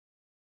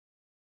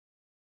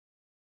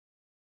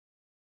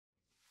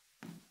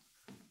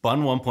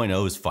Bun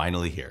 1.0 is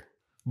finally here.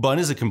 Bun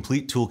is a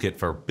complete toolkit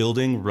for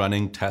building,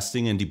 running,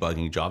 testing, and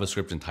debugging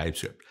JavaScript and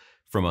TypeScript,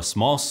 from a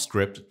small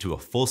script to a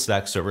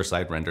full-stack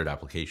server-side rendered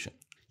application.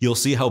 You'll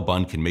see how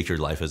Bun can make your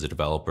life as a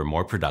developer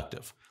more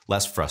productive,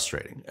 less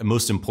frustrating, and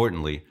most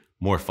importantly,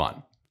 more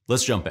fun.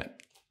 Let's jump in.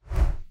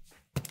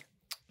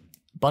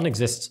 Bun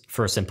exists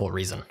for a simple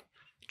reason.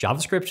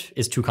 JavaScript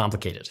is too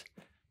complicated.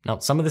 Now,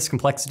 some of this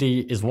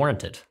complexity is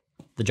warranted.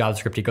 The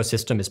JavaScript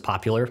ecosystem is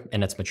popular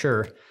and it's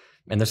mature,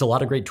 and there's a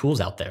lot of great tools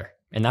out there,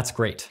 and that's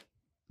great.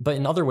 But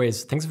in other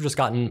ways, things have just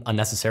gotten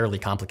unnecessarily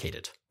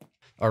complicated.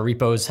 Our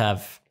repos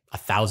have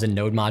 1,000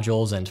 node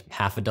modules and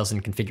half a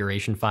dozen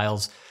configuration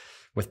files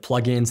with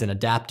plugins and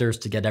adapters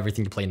to get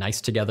everything to play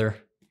nice together.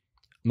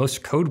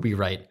 Most code we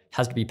write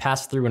has to be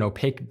passed through an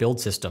opaque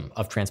build system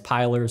of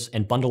transpilers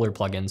and bundler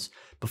plugins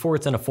before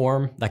it's in a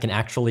form that can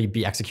actually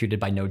be executed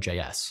by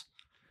Node.js.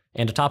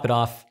 And to top it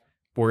off,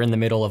 we're in the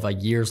middle of a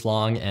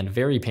years-long and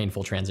very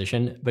painful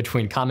transition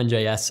between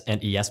CommonJS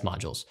and ES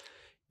modules,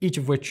 each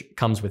of which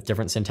comes with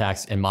different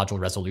syntax and module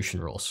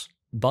resolution rules.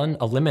 Bun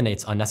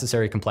eliminates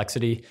unnecessary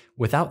complexity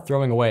without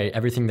throwing away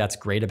everything that's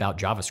great about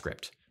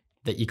JavaScript: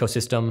 the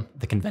ecosystem,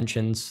 the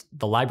conventions,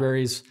 the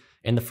libraries,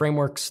 and the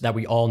frameworks that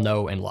we all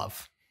know and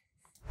love.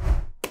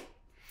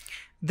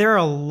 There are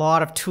a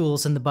lot of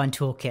tools in the Bun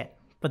toolkit,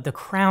 but the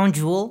crown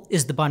jewel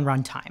is the Bun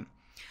runtime.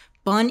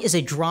 Bun is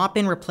a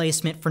drop-in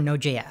replacement for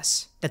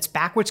Node.js that's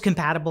backwards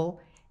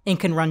compatible and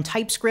can run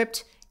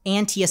TypeScript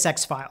and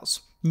TSX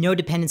files, no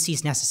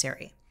dependencies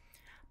necessary.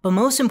 But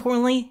most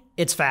importantly,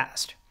 it's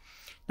fast.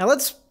 Now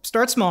let's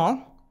start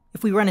small.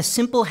 If we run a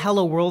simple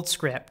hello world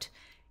script,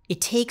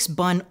 it takes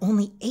Bun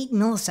only 8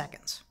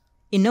 milliseconds.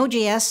 In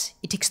Node.js,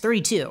 it takes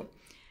 32.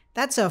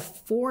 That's a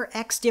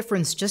 4x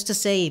difference just to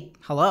say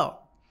hello.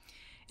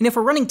 And if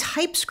we're running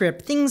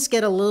TypeScript, things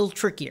get a little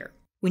trickier.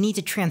 We need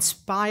to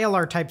transpile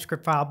our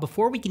TypeScript file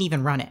before we can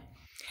even run it.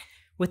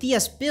 With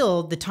ES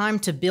build, the time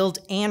to build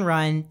and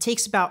run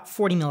takes about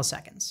 40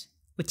 milliseconds.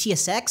 With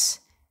TSX,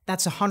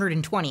 that's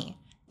 120.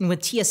 And with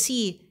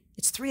TSC,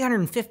 it's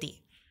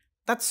 350.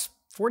 That's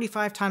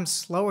 45 times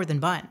slower than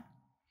Bun.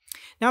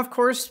 Now, of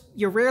course,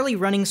 you're rarely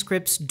running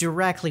scripts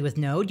directly with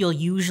Node. You'll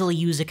usually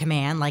use a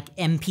command like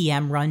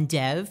npm run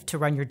dev to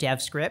run your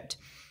dev script.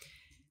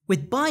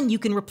 With Bun, you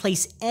can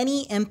replace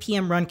any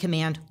npm run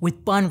command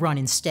with Bun run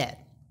instead.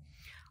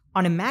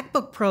 On a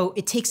MacBook Pro,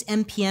 it takes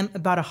npm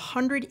about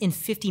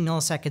 150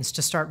 milliseconds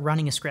to start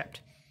running a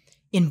script.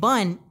 In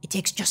Bun, it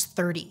takes just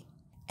 30.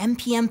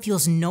 npm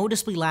feels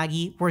noticeably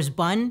laggy, whereas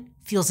Bun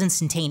feels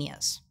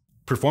instantaneous.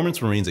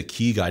 Performance remains a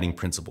key guiding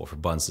principle for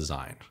Bun's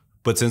design.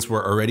 But since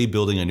we're already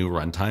building a new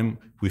runtime,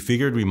 we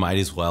figured we might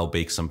as well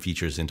bake some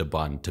features into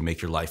Bun to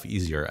make your life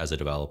easier as a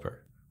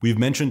developer. We've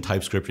mentioned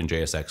TypeScript and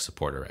JSX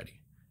support already.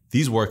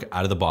 These work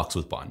out of the box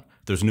with Bun.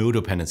 There's no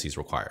dependencies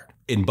required.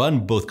 In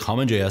Bun, both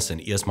CommonJS and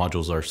ES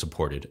modules are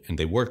supported, and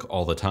they work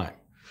all the time.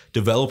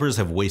 Developers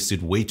have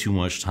wasted way too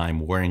much time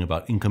worrying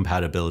about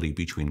incompatibility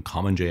between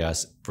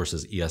CommonJS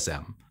versus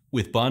ESM.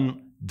 With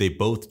Bun, they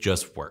both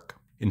just work.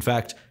 In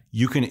fact,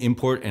 you can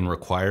import and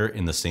require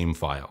in the same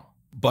file.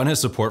 Bun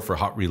has support for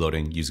hot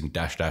reloading using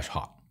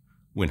 --hot.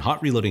 When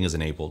hot reloading is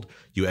enabled,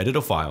 you edit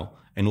a file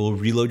and it will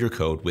reload your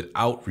code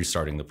without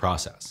restarting the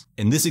process.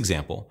 In this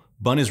example,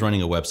 Bun is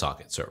running a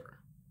WebSocket server.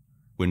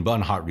 When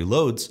Bun hot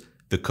reloads,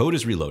 the code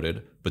is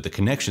reloaded, but the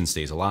connection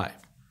stays alive.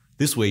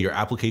 This way, your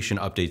application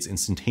updates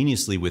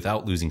instantaneously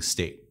without losing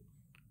state.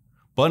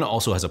 Bun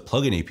also has a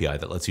plugin API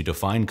that lets you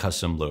define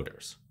custom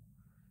loaders.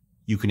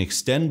 You can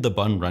extend the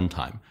Bun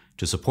runtime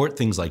to support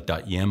things like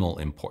 .yaml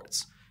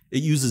imports.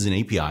 It uses an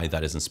API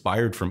that is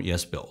inspired from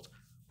ESBuild,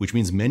 which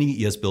means many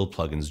ESBuild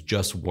plugins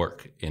just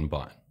work in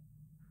Bun.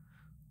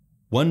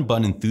 One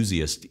Bun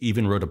enthusiast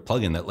even wrote a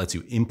plugin that lets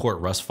you import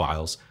Rust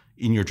files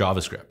in your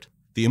JavaScript.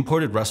 The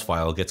imported Rust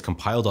file gets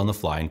compiled on the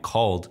fly and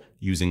called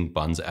using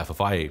Bun's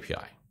FFI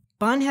API.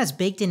 Bun has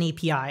baked-in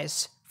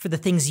APIs for the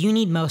things you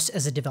need most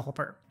as a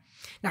developer.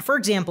 Now, for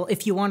example,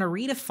 if you want to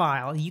read a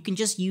file, you can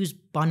just use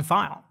Bun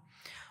file.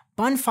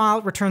 Bun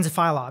file returns a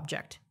file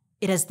object.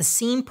 It has the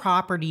same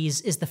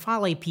properties as the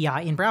file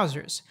API in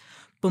browsers.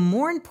 But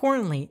more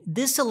importantly,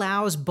 this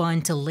allows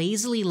Bun to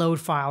lazily load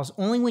files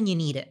only when you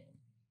need it.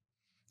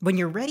 When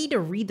you're ready to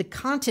read the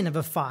content of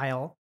a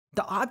file,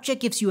 the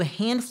object gives you a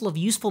handful of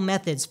useful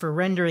methods for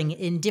rendering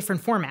in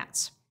different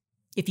formats.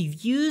 If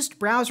you've used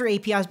browser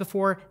APIs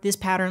before, this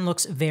pattern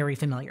looks very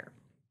familiar.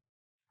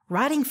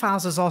 Writing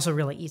files is also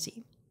really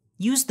easy.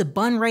 Use the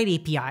Bun write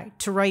API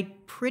to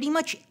write pretty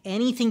much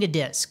anything to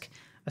disk.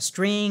 A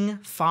string,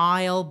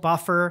 file,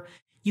 buffer.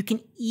 You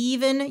can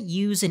even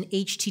use an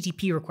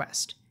HTTP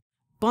request.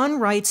 Bun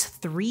writes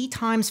 3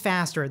 times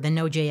faster than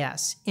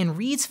Node.js and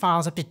reads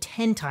files up to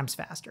 10 times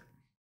faster.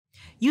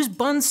 Use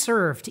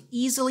bunserv to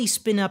easily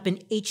spin up an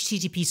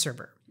HTTP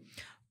server.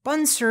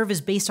 Bunserv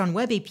is based on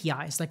web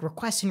APIs like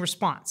request and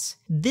response.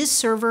 This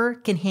server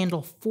can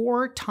handle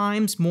 4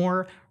 times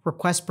more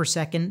requests per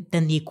second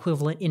than the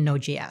equivalent in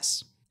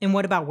Node.js. And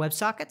what about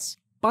WebSockets?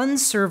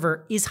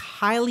 Bunserver is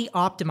highly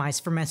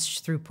optimized for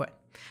message throughput.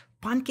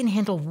 Bun can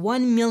handle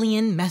 1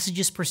 million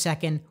messages per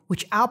second,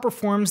 which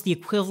outperforms the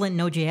equivalent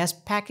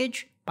Node.js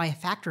package by a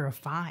factor of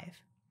 5.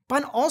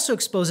 Bun also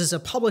exposes a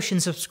publish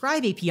and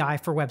subscribe API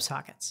for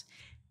WebSockets.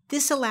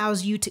 This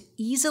allows you to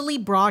easily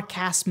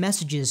broadcast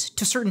messages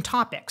to certain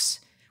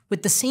topics,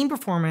 with the same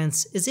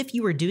performance as if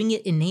you were doing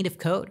it in native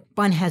code.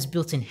 Bun has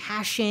built-in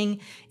hashing.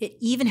 It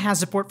even has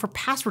support for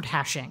password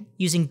hashing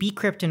using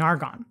bcrypt and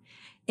Argon.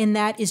 And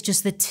that is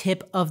just the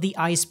tip of the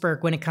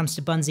iceberg when it comes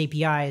to Bun's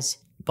APIs.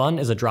 Bun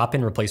is a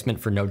drop-in replacement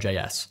for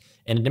Node.js,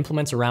 and it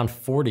implements around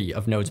 40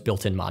 of Node's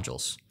built-in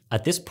modules.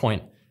 At this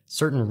point,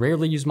 certain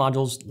rarely used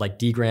modules like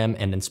dgram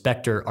and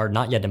inspector are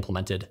not yet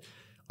implemented.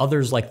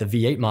 Others like the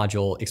V8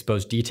 module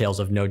expose details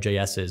of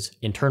Node.js's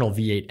internal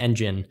V8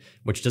 engine,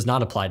 which does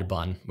not apply to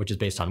Bun, which is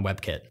based on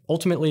WebKit.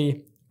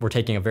 Ultimately, we're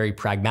taking a very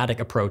pragmatic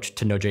approach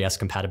to Node.js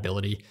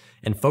compatibility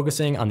and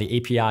focusing on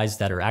the APIs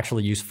that are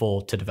actually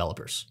useful to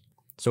developers.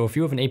 So if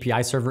you have an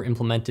API server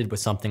implemented with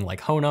something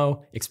like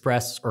Hono,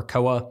 Express, or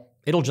Koa,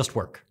 it'll just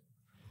work.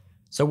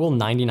 So will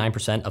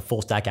 99% of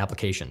full stack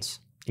applications,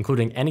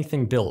 including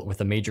anything built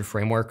with a major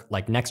framework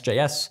like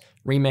Next.js,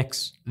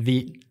 Remix,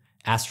 Vite,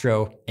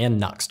 Astro,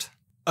 and Nuxt.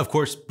 Of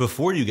course,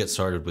 before you get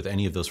started with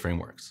any of those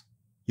frameworks,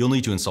 you'll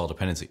need to install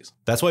dependencies.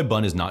 That's why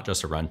Bun is not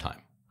just a runtime.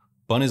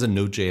 Bun is a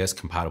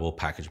Node.js-compatible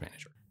package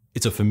manager.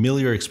 It's a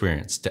familiar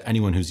experience to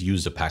anyone who's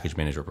used a package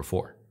manager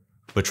before.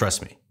 But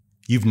trust me,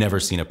 you've never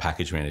seen a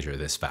package manager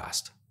this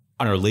fast.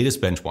 On our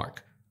latest benchmark,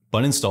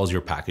 Bun installs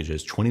your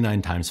packages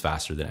 29 times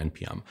faster than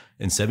NPM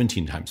and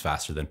 17 times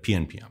faster than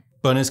PNPM.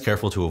 Bun is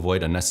careful to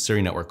avoid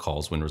unnecessary network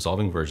calls when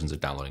resolving versions of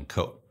downloading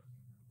code.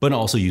 Bun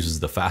also uses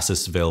the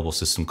fastest available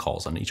system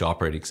calls on each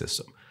operating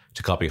system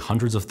to copy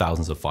hundreds of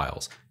thousands of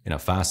files in a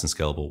fast and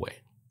scalable way.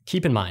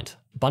 Keep in mind,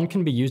 Bun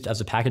can be used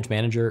as a package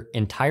manager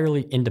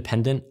entirely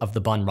independent of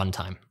the Bun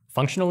runtime.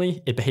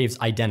 Functionally, it behaves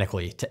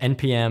identically to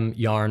NPM,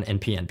 Yarn,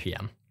 and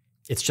PNPM.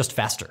 It's just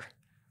faster.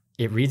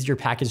 It reads your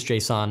package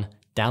JSON,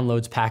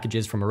 downloads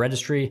packages from a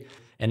registry,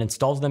 and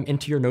installs them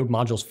into your Node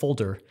modules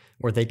folder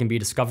where they can be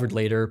discovered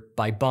later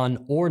by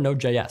Bun or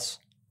Node.js.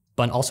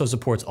 Bun also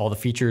supports all the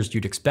features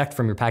you'd expect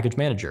from your package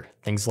manager,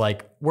 things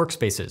like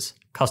workspaces,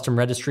 custom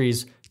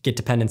registries, Git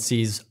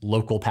dependencies,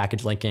 local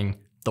package linking,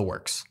 the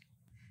works.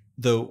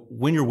 Though,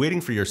 when you're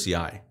waiting for your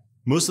CI,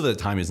 most of the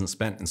time isn't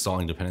spent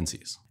installing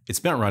dependencies. It's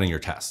spent running your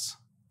tests.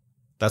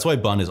 That's why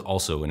Bun is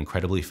also an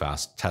incredibly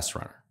fast test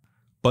runner.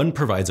 Bun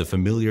provides a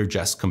familiar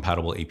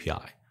Jest-compatible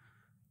API.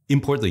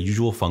 Import the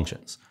usual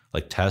functions,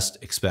 like test,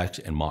 expect,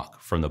 and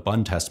mock from the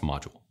Bun test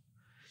module.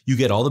 You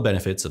get all the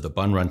benefits of the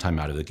Bun runtime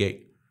out of the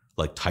gate,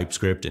 like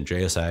TypeScript and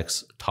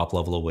JSX,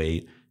 top-level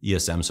await,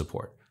 ESM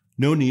support.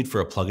 No need for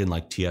a plugin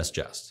like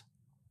TS-Jest.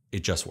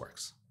 It just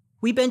works.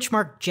 We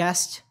benchmarked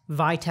Jest,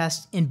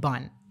 Vitest, and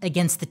Bun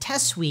against the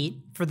test suite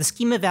for the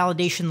schema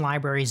validation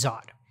library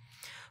Zod.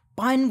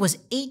 Bun was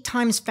 8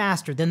 times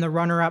faster than the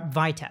runner-up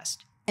Vitest,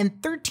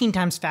 and 13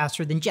 times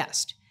faster than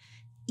Jest,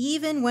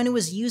 even when it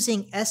was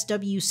using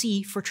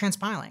SWC for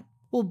transpiling.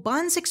 Well,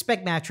 Bun's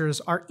expect matchers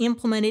are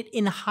implemented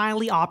in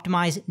highly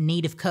optimized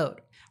native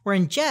code, where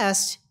in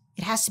Jest,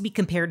 it has to be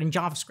compared in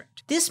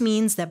JavaScript. This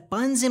means that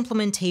Bun's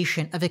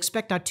implementation of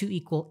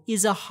expect.toEqual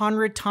is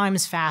 100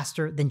 times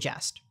faster than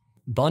Jest.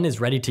 Bun is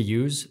ready to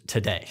use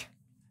today.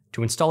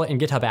 To install it in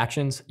GitHub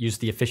Actions, use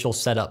the official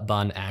setup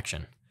Bun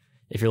action.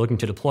 If you're looking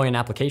to deploy an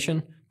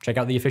application, check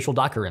out the official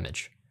Docker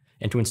image.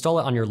 And to install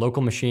it on your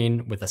local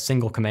machine with a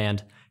single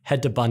command,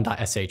 head to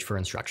bun.sh for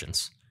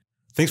instructions.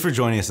 Thanks for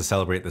joining us to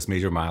celebrate this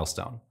major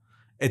milestone.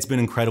 It's been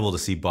incredible to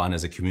see Bun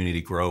as a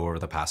community grow over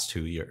the past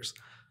 2 years.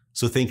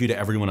 So thank you to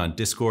everyone on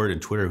Discord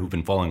and Twitter who've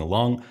been following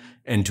along,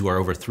 and to our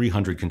over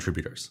 300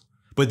 contributors.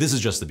 But this is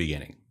just the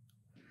beginning.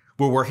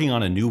 We're working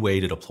on a new way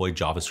to deploy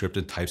JavaScript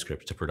and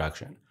TypeScript to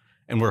production,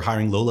 and we're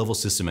hiring low-level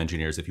system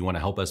engineers if you want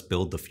to help us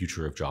build the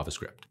future of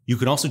JavaScript. You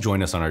can also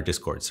join us on our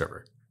Discord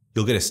server.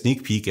 You'll get a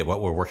sneak peek at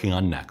what we're working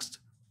on next,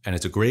 and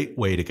it's a great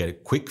way to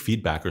get quick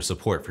feedback or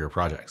support for your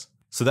projects.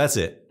 So that's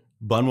it.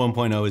 Bun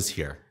 1.0 is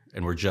here,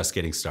 and we're just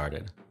getting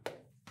started.